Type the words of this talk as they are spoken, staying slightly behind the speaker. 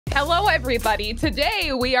Hello, everybody.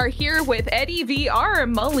 Today we are here with eddievr,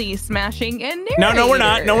 Mully, Smashing, and Narrator. No, we're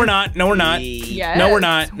not. No, we're not. No, we're not. Yes. No, we're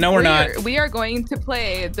not. No, we're not. We are going to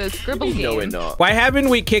play the scribble game. No, we're not. Why haven't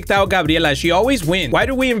we kicked out Gabriela? She always wins. Why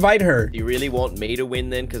do we invite her? You really want me to win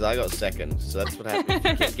then? Because I got second. So that's what happens.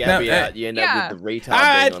 If you kick Gabby out, you end up with the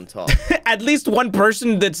retard being on top. At least one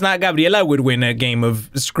person that's not Gabriela would win a game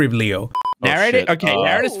of Scribblio. Narrator? Okay,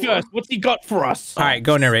 narrator's first. What's he got for us? All right,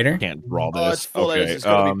 go, narrator. Can't draw this. Oh, it's full okay. it's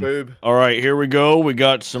gonna be boob. All right, here we go. We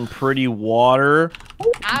got some pretty water.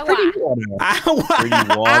 Pretty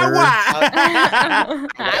water.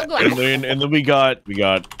 and then we got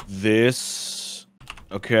this.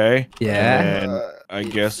 Okay. Yeah. And I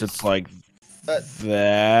guess it's like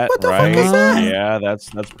that, what the right? fuck is that? Yeah, that's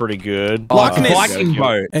pretty good. Viking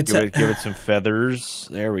boat. Give it some feathers.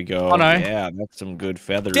 There we go. Oh, no. Yeah, that's some good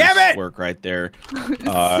feathers. Damn it! Work right there. Burb.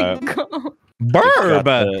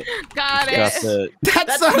 Got it.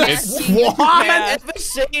 That's a swan. I've never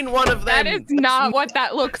seen one of them. That is not what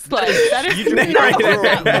that looks like. That is You do not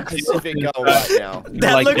draw a Pacific Gull right now.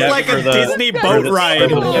 That looks like a Disney boat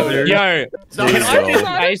ride. Yo, can I just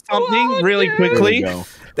say something really quickly?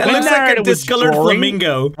 That looks like a discolored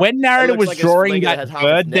flamingo. When Narrator was like a drawing flamingo that had half its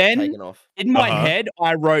bird, neck then taken off. in my head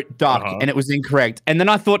I wrote duck, and it was incorrect. And then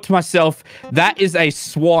I thought to myself, that is a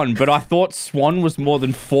swan, but I thought swan was more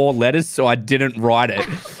than 4 letters, so I didn't write it.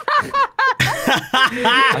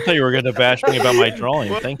 I thought you were going to bash me about my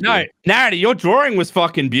drawing. Thank you. No, Narrator, your drawing was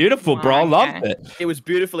fucking beautiful, bro. I loved it. It was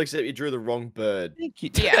beautiful, except you drew the wrong bird.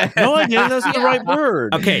 Yeah. No, I didn't. That's the right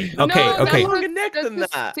bird. Okay. No, that Longer neck than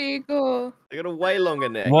looks that. Seagull. I got a way longer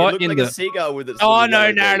neck. What It in looked like the- a seagull with its Oh little no,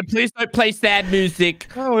 yellow Narrator, beak. please don't play sad music.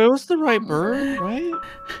 Oh, it was the right bird, right?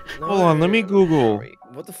 No. Hold on, let me Google.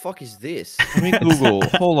 What the fuck is this? Let me Google.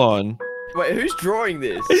 Hold on. Wait, who's drawing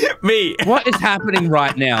this? Me. What is happening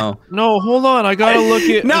right now? No, hold on. I gotta look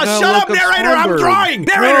at. No, I gotta shut look up, narrator. I'm Swanbird. drawing.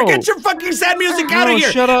 Narrator, No. get your fucking sad music out No, of here.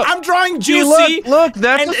 shut up. I'm drawing See, Juicy. look,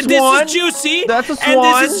 that's and a this swan. is Juicy. That's a And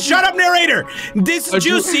swan. this is shut up, narrator. This is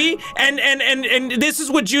Juicy, and this is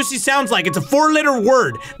what Juicy sounds like. It's a 4-letter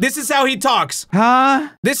word. This is how he talks. Huh?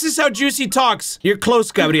 This is how Juicy talks. You're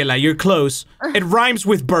close, Gabriela. You're close. It rhymes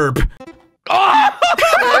with burp.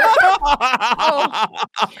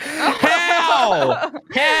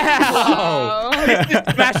 How? This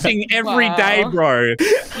is smashing every day, bro.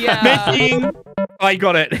 Yeah. Smashing. I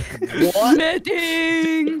got it. What?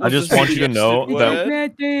 Netting. I just want you to know that.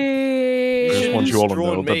 Netting. I just want you all to know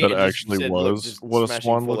Drawn that me that and just actually said, was look, just what a smashing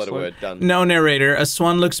swan looks four-letter like. word, done. No, narrator. A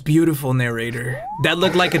swan looks beautiful, narrator. That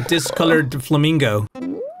looked like a discolored flamingo.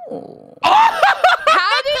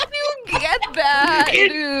 How did you get that,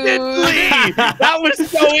 dude? Instantly. That was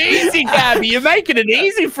so easy, Gabby. You're making it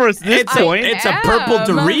easy for us this point. It's a purple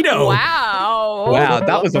Dorito. Wow. Wow,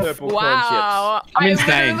 that was a. Purple corn Wow. I'm I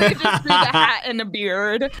insane. literally just threw the hat and a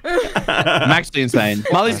beard. I'm actually insane.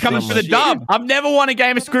 Mully's coming for the dub. I've never won a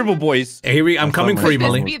game of Scribble, boys. Here I'm coming for you, This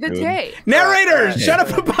Mully. be the day. Narrator, shut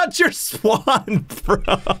up about your swan, bro.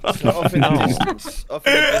 Off in the distance. Off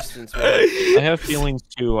in the distance, man. I have feelings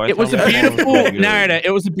too. It was a beautiful narrator.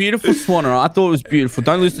 It was a beautiful swan. I thought it was beautiful.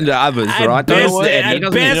 Don't listen to others, At right? best, Don't listen to at Eddie.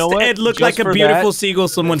 best You know what? it looked Just like a for beautiful that- seagull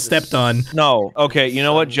someone stepped on. No. Okay, you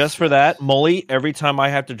know what? Just for that, Mully, every time I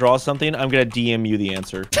have to draw something, I'm gonna DM you the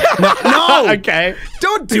answer. No, Okay.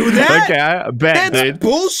 don't do that. Okay. I bet, That's dude.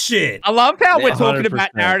 bullshit. I love how we're Yeah, talking about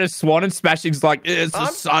 100%. narrative swan and smashing's like it's a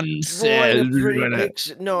I'm sunset. Drawing a pretty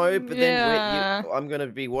picture. No, but Yeah. then I'm gonna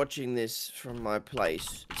be watching this from my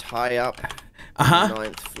place. It's high up, Uh-huh.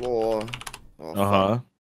 9th floor. Oh, Uh-huh.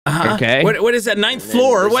 Uh-huh. Okay. What is that? 9th And then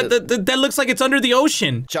floor? there's What? a- That looks like it's under the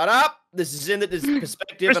ocean. Shut up! This is in this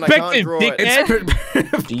perspective, and I can't Perspective, draw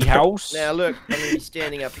dickhead. it. The house. Now look, I'm gonna be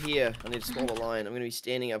standing up here. I need a smaller line. I'm gonna be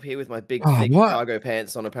standing up here with my big, Oh, thick what? cargo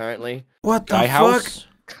pants on, apparently. What the Guy fuck? house.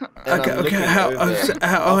 And Okay, I'm okay. looking How? over off of this.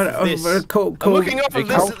 I'm looking off of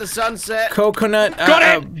this at the sunset. Coconut. Got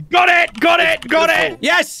it! Got it! Got it! Got it!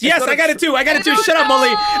 Yes, yes, got I got a- it too. I got it too. Shut up,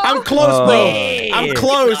 Mully. I'm close, bro. I'm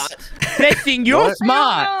close. Testing, you're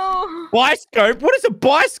smart. No. Biscope? What is a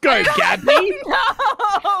biscope, Gabby? No.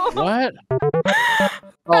 What?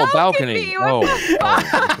 Oh, balcony. Balcony, what Oh. the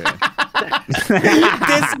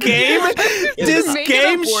This Make it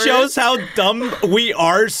game up worse. shows how dumb we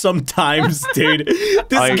are sometimes, dude.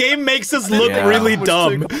 This game makes us look Yeah. really It was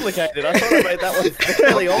dumb. too complicated. I thought I made that one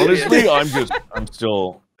fairly obvious. Honestly, I'm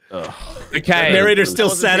still. Okay. Narrator's I still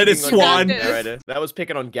wasn't sad at his picking on swan. Gabby. Narrator. That was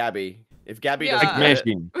picking on Gabby. If Gabby Yeah. doesn't get it,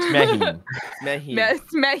 Smashing. Smashing.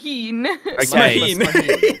 Maheen. Smaheen. Okay. He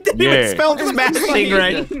didn't even Yeah. spell smashing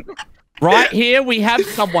right. Right here, we have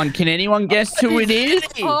someone. Can anyone guess who it is?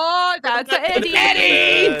 Oh, that's Eddie.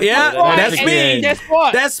 Eddie! Yeah, Right, that's me. Eddie, guess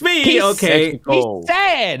what? That's me. He's Okay. He's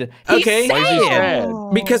sad. Okay. He's Why is he sad.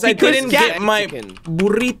 sad? Because I Because didn't get my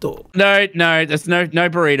burrito. No, there's no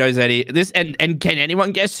burritos, Eddie. This and can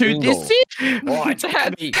anyone guess who this is? Oh, it's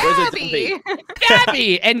Gabby. Where's the zombie?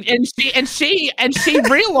 Gabby, and she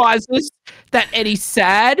realizes that Eddie's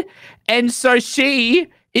sad, and so she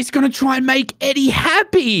is gonna try and make Eddie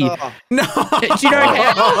happy. No. Do you know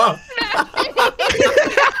how?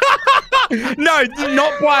 No,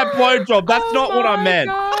 not by a blowjob. That's not what I meant.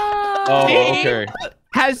 Oh, okay.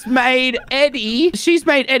 Has made Eddie. She's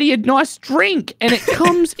made Eddie a nice drink, and it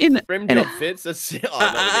comes in. Rim and job fits. That's it.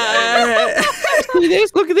 Oh,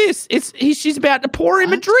 Look at this. She's about to pour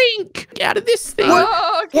him a drink out of this thing.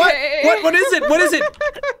 Oh, okay. What is it? What is it?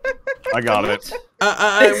 I got it.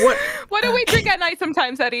 What? What do we drink at night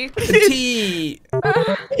sometimes, Eddie? Tea.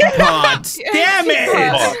 Pot. Damn it!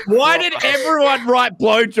 Oh. Why did everyone write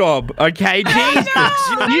blowjob? Okay, Jesus.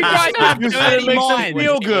 You guys have You said it dirty makes him minds.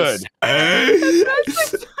 feel good.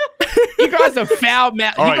 You guys are foul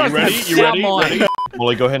mouth. All right, you guys ready? have You foul ready? minds. Ready?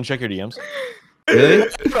 Molly, go ahead and check your DMs. Really?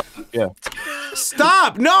 Yeah.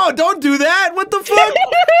 Stop! No, don't do that. What the fuck?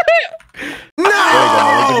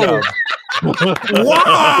 No!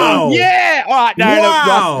 Wow! Yeah. All right. No.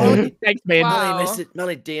 Wow. No. Thanks, man. Wow. Molly, missed it.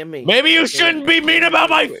 Molly, DM me. Maybe you shouldn't be mean about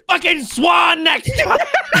my fucking swan next time.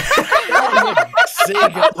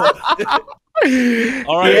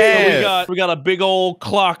 All right, Yeah. so we got a big old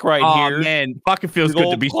clock right Oh here. man, fucking feels Big good to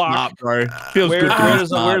old be clock. smart, bro. Feels good to be Where's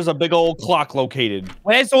smart. a big old clock located?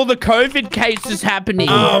 Where's all the COVID cases happening?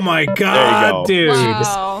 Oh my god, There you dude.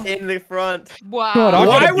 Wow. In the front. Wow. God, I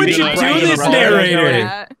Why gotta would do you that. do this, I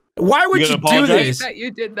narrator? Why would You you gonna do apologize? this? that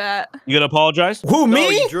you did that. You gonna apologize? Who, No,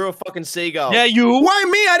 me? you drew a fucking seagull. Yeah, you. Why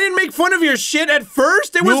me? I didn't make fun of your shit at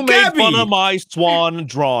first. It was You made Gabby. fun of my swan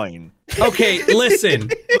drawing. Okay, listen.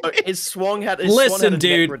 His swan had Listen, a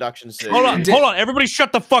dude. neck reduction suit. Hold on. Everybody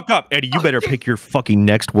shut the fuck up. Eddie, you better pick your fucking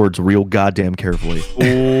next words real goddamn carefully.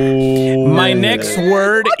 My next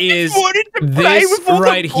word is this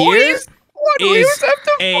right here. Is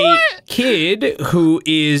a kid who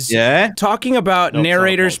is talking about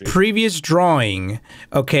narrator's previous drawing,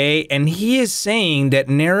 okay? And he is saying that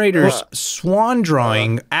narrator's swan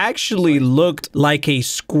drawing actually looked like a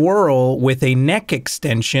squirrel with a neck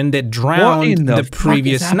extension that drowned the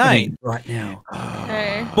previous night. Right now.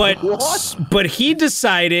 Okay. But he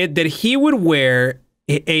decided that he would wear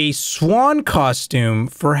a swan costume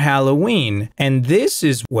for Halloween, and this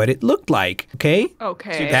is what it looked like. Okay.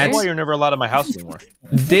 Okay. See, that's That's- why you're never allowed in my house anymore.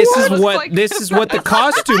 This is Looks what like- this is what the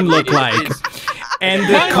costume looked like, and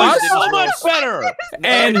the costume so much better.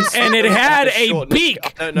 and it had a beak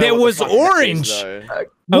that was orange.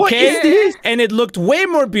 What is Okay, this? and it looked way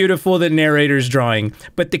more beautiful than narrator's drawing.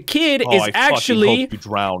 But the kid Oh, is I fucking actually hope you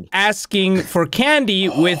drowned. asking for candy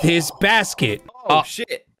with his basket, Oh,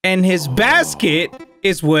 shit. and his basket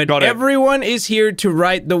is what Got it. everyone is here to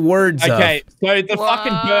write the words Okay, so the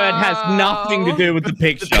fucking bird has nothing to do with the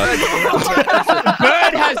picture. The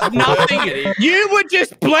bird has nothing. You were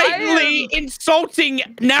just blatantly insulting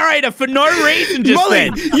narrator for no reason just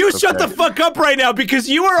Mully, then. you shut the fuck up right now because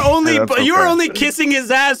you are only only kissing his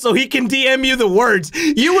ass so he can DM you the words.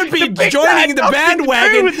 You would be picture joining had the nothing to do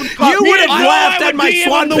bandwagon. with the fuck. You would have I know laughed I at would my DM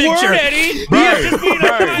swan the word, picture. Eddie. You would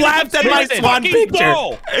have laughed at my Listen, swan fucking picture.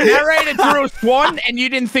 go. Narrator drew a swan and you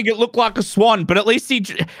didn't think it looked like a swan, but at least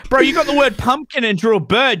bro, you got the word pumpkin and drew a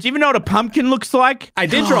bird. Do you even know what a pumpkin looks like? I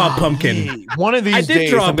did draw a pumpkin. One of these I did days,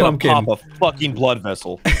 draw a I'm gonna pumpkin. pop a fucking blood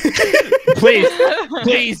vessel.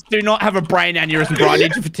 Please do not have a brain aneurysm, bro. I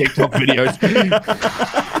need you for TikTok videos.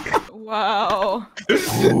 Wow.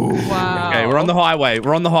 Wow. Okay, we're on the highway.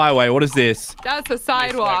 We're on the highway. What is this? That's a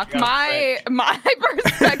sidewalk. My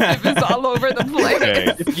perspective is all over the place.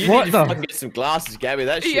 Okay. If you need to fucking get some glasses, Gabby,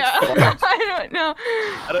 that shit's Yeah. fucked. I don't know.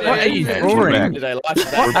 I don't know What how are you managed drawing? today.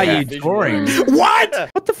 What are you drawing? What?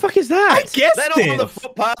 What the fuck is that? I guessed They're not on the it.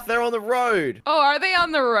 footpath, they're on the road. Oh, are they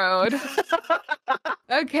on the road?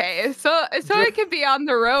 Okay, so it could be on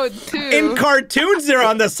the road too. In cartoons, they're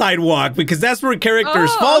on the sidewalk because that's where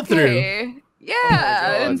characters fall through. Yeah,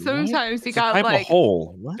 God, and sometimes you got Type of like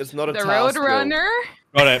hole. What? It's not a the task road runner.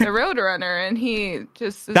 Got it. The road runner, and he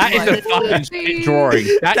just is That is like, a fucking shit drawing.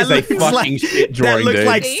 That is a looks fucking like- shit drawing, that looks dude.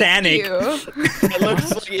 like Thank Sanic. you. It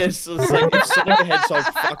looks like it's like if Sonic the Hedgehog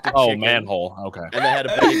fucked a Oh, chicken manhole. Okay. and they had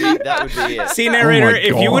a baby, that would be it. See, narrator, my if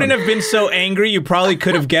you God. wouldn't have been so angry, you probably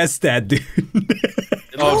could have guessed that, dude.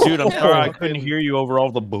 Oh, dude, I'm sorry. I couldn't hear you over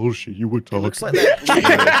all the bullshit you were It talking. looks like that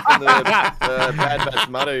from the Bad Batch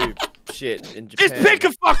Maru shit in Japan. Just pick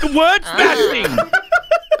a fucking word, smashing.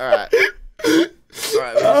 I'm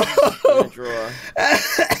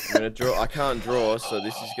gonna draw. I can't draw, so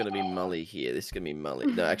this is gonna be Mully here. This is gonna be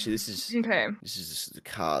Mully. No, actually, this is This is the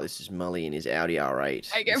car. This is Mully in his Audi R8.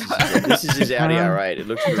 I give up. This is his Audi R8. It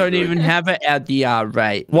looks. I don't even have an Audi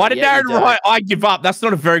R8. Why did Darren write? I give up. That's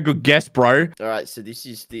not a very good guess, bro. All right, so this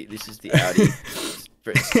is the Audi.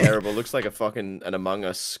 It's terrible. Looks like an Among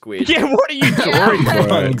Us squid. Yeah, what are you doing, bro?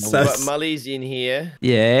 But Mully's in here.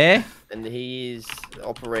 Yeah. And he is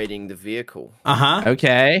operating the vehicle.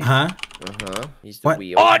 Okay. He's the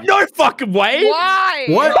wheel. Oh, no fucking way. Why?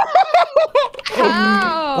 What?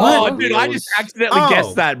 How? Oh, dude, I just accidentally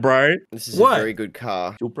guessed that, bro. This is a very good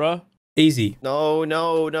car. Supra? Easy. No,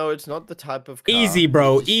 it's not the type of car. Easy,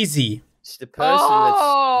 bro. Easy. It's the person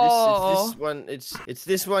that's this one. It's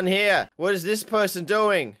this one here. What is this person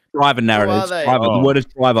doing? Driver narrator. Driver. The word is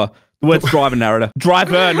driver. The word's driver narrator.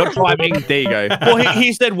 Driver, not driving. There you go. Well,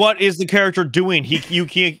 he said, "What is the character doing?" You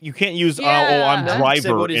can't use "oh, I'm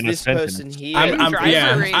driver" in a sentence. I'm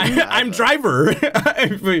driver. I'm driver. Hey,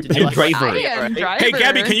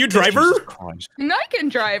 Gabby, can you driver? I can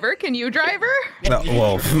driver. Can you driver?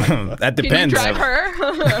 Well, that depends. Can you drive her?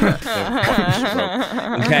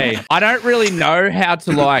 Okay, I don't really know how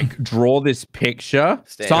to like draw this picture,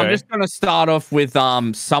 so I'm just gonna start off with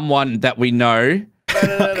someone that we know.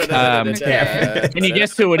 Can you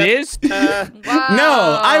guess who it is? Wow.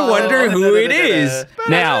 No, I wonder who it is.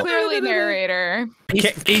 Now, clearly narrator.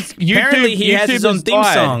 Apparently he has his own theme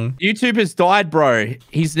song. YouTube has died, bro.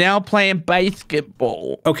 He's now playing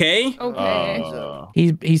basketball. Okay.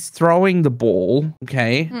 He's throwing the ball.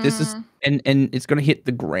 Okay. This is and it's gonna hit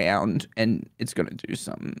the ground and it's gonna do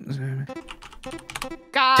something.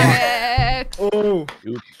 Got it. Oh.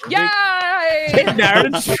 Yay!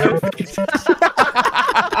 Perfect.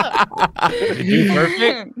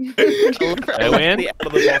 I win. Out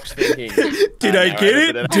of the box thinking. Did I get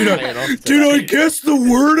it? Did I guess the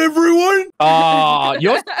word, everyone? Oh,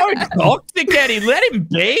 you're so toxic, Eddie. Let him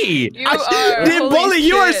be. Bully,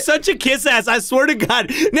 you are such a kiss ass. I swear to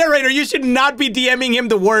God. Narrator, you should not be DMing him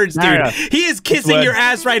the words, dude. He is kissing your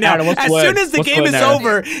ass right now. As soon as the game is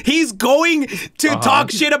over, he's going to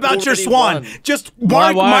talk shit about your swan. Just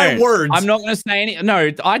mark my words. I'm not going to say any.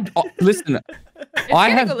 No, listen. I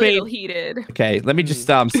have been heated. Okay, let me just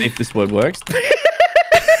see if this word works.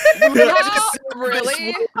 Really?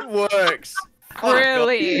 It works.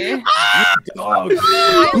 Really?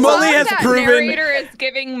 Mully has proven. Narrator is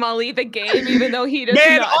giving Mully the game, even though he does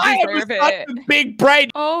not deserve it. Big brain.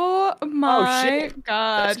 Oh my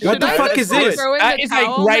God! What the fuck is this? That is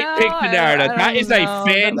a great picture, narrator. That is a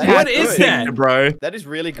fantastic. What is that, bro? That is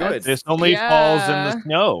really good. This only falls in the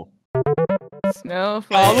snow.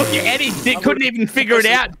 Snowflake. Oh, look, Eddie couldn't even figure it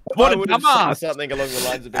out. What a dumbass. Something along the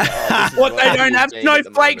lines of what, they don't have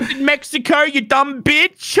snowflakes in Mexico, you dumb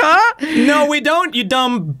bitch, huh? No, we don't, you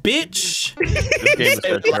dumb bitch. This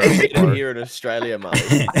game is here in Australia,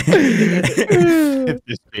 Mully.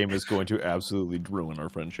 This game is going to absolutely ruin our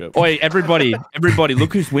friendship. Oi, everybody,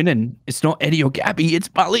 look who's winning. It's not Eddie or Gabby, it's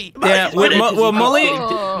Mully. Yeah, well,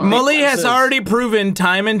 Mully has already proven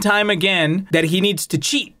time and time again that he needs to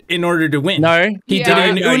cheat in order to win. No, he did it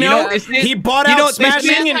in Uno. He bought out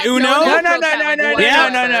smashing in Uno.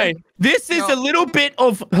 No. This is a little bit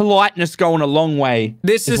of politeness going a long way.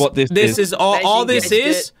 This is what this is. All this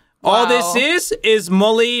is. All this is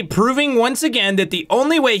Mully proving once again that the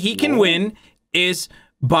only way he can win is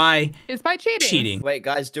by cheating. Wait,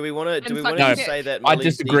 guys, do we want to say that I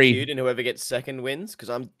Mully's disagree. DQ'd and whoever gets second wins? Because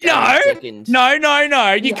I'm No.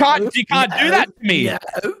 You can't do that to me. No.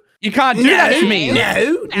 You can't do that to me.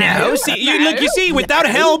 No. See, you see, without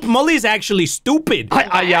help, Mully's actually stupid.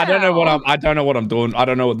 I don't know what I'm doing. I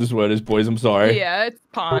don't know what this word is, boys. I'm sorry. Yeah, it's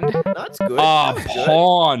pond. That's good.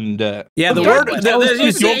 Pond. Yeah, the word.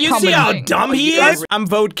 You see how dumb he is? I'm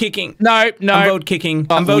vote kicking. No. I'm vote kicking.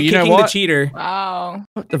 I'm vote kicking the cheater. Wow.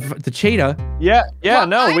 The cheater? Yeah. Well,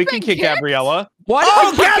 No, we can kick Gabriela. What?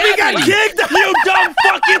 Oh, Gabby got kicked! You dumb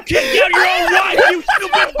fuck! You kicked out your own wife, you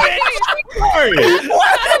stupid bitch!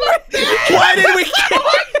 Why did we kick? Oh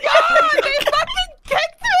my God! They fucking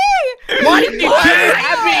kicked me! Why did you kick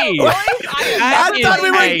Abby? I thought we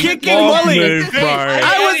were kicking Mully.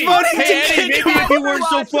 I was voting to kick Maybe if you weren't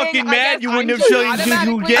so fucking mad, you wouldn't have shown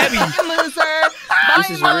you Gabby. This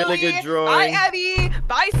is a really good drawing. Bye, Eddie.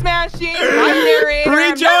 Bye, Smashing. Bye, Narrator.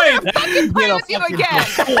 Rejoin. Fucking play with you again.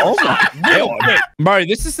 Oh my God. Bro,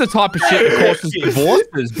 this is the type of shit that causes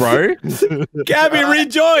divorces, bro. Gabby,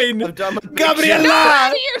 rejoin.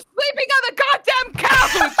 Gabriela. You're sleeping on the goddamn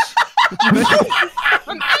couch.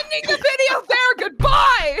 I'm ending the video there.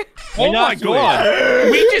 Goodbye. Oh my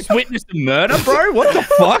god. We just witnessed a murder, bro? What the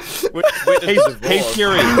fuck? Hey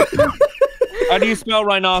Siri. How do you spell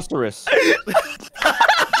rhinoceros?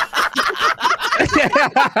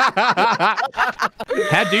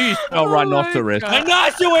 How do you spell rhinoceros?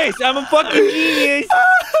 Rhinoceros! I'm a fucking genius!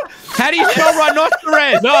 How do you spell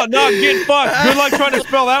rhinoceros? No, get fucked. Good luck trying to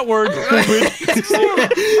spell that word, stupid.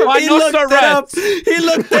 Rhinoceros. He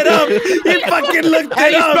looked it up. He fucking looked it up. How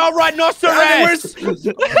do you spell rhinoceros?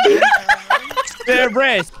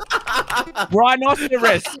 Rhinoceros.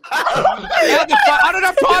 Rhinoceros. How the fuck? I don't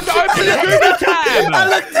have time to open the Google tab.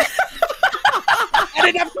 I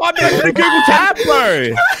didn't have time to open the Google tab,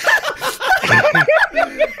 bro.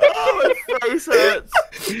 Oh, my face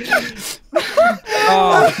hurts.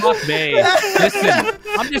 Oh, fuck me. Listen,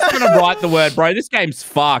 I'm just gonna write the word, bro. This game's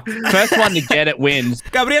fucked. First one to get it wins.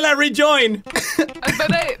 Gabriela, rejoin.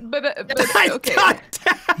 Okay.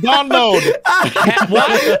 Download. Why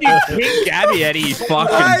did you kick Gabby Eddie, you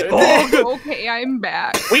fucking dog? Okay, I'm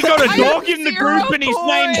back. We got a dog in the group and his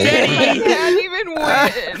name's I Eddie. can't even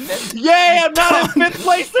win. Yay, I'm not in 5th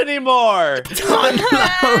place anymore!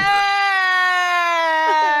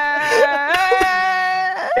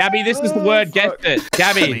 Gabby, this is the word. Guess it.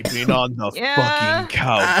 Gabby. Sleeping on the fucking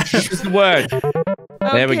couch. This is the word.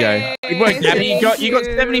 There we go. Good work, Gabby. You got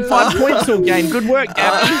 75 points all game. Good work,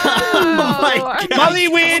 Gabby. Oh my God.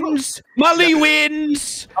 Mully wins. Mully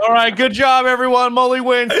wins. All right, good job, everyone. Mully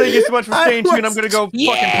wins. Thank you so much for staying tuned. I'm gonna go fucking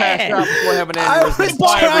pass out before I have an aneurysm.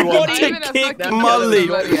 Bye, everyone. To kick Mully.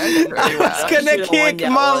 I was gonna kick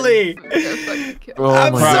Mully.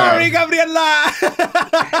 I'm sorry, Gabriela.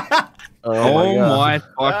 Oh my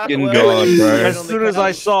fucking god, bro. As soon as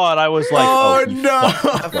I saw it, I was like, oh no.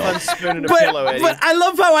 Have fun spooning a pillow, Eddie. But I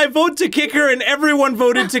love how I vote to kick her and everyone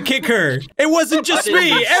voted to kick her. It wasn't just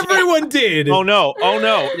me. Everyone did. Oh no.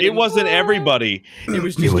 It wasn't everybody. It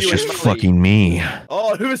was just fucking me.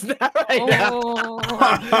 Oh, who's narrator?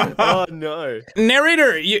 Oh no.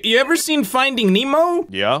 Narrator, you ever seen Finding Nemo?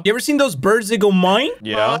 Yeah. You ever seen those birds that go mine?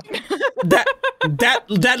 Yeah.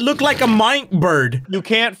 That look like a mink bird. You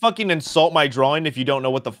can't fucking insult my drawing if you don't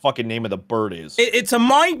know what the fucking name of the bird is. It's a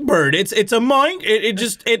mink bird. It's a mink.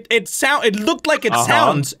 It looked like it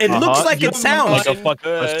sounds. It looks like it sounds. Like a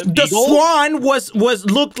fucking The swan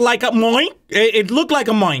looked like a mink. It looked like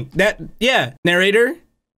a mink. Yeah, narrator.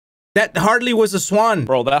 That hardly was a swan.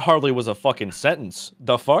 Bro, that hardly was a fucking sentence.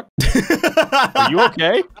 The fuck? Are you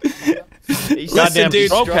okay? Listen, dude.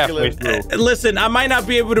 Halfway through. Listen, I might not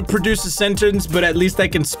be able to produce a sentence, but at least I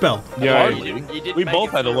can spell. Yeah, You we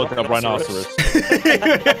both had to look up rhinoceros.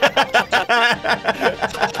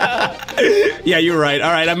 Yeah, you're right.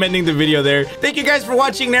 All right, I'm ending the video there. Thank you guys for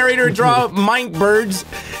watching Narrator draw mink birds.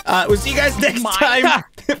 We'll see you guys next time.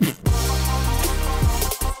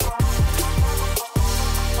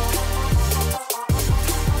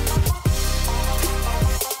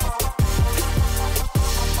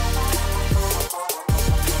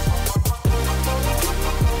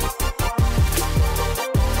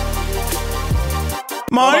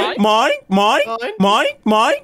 Mine.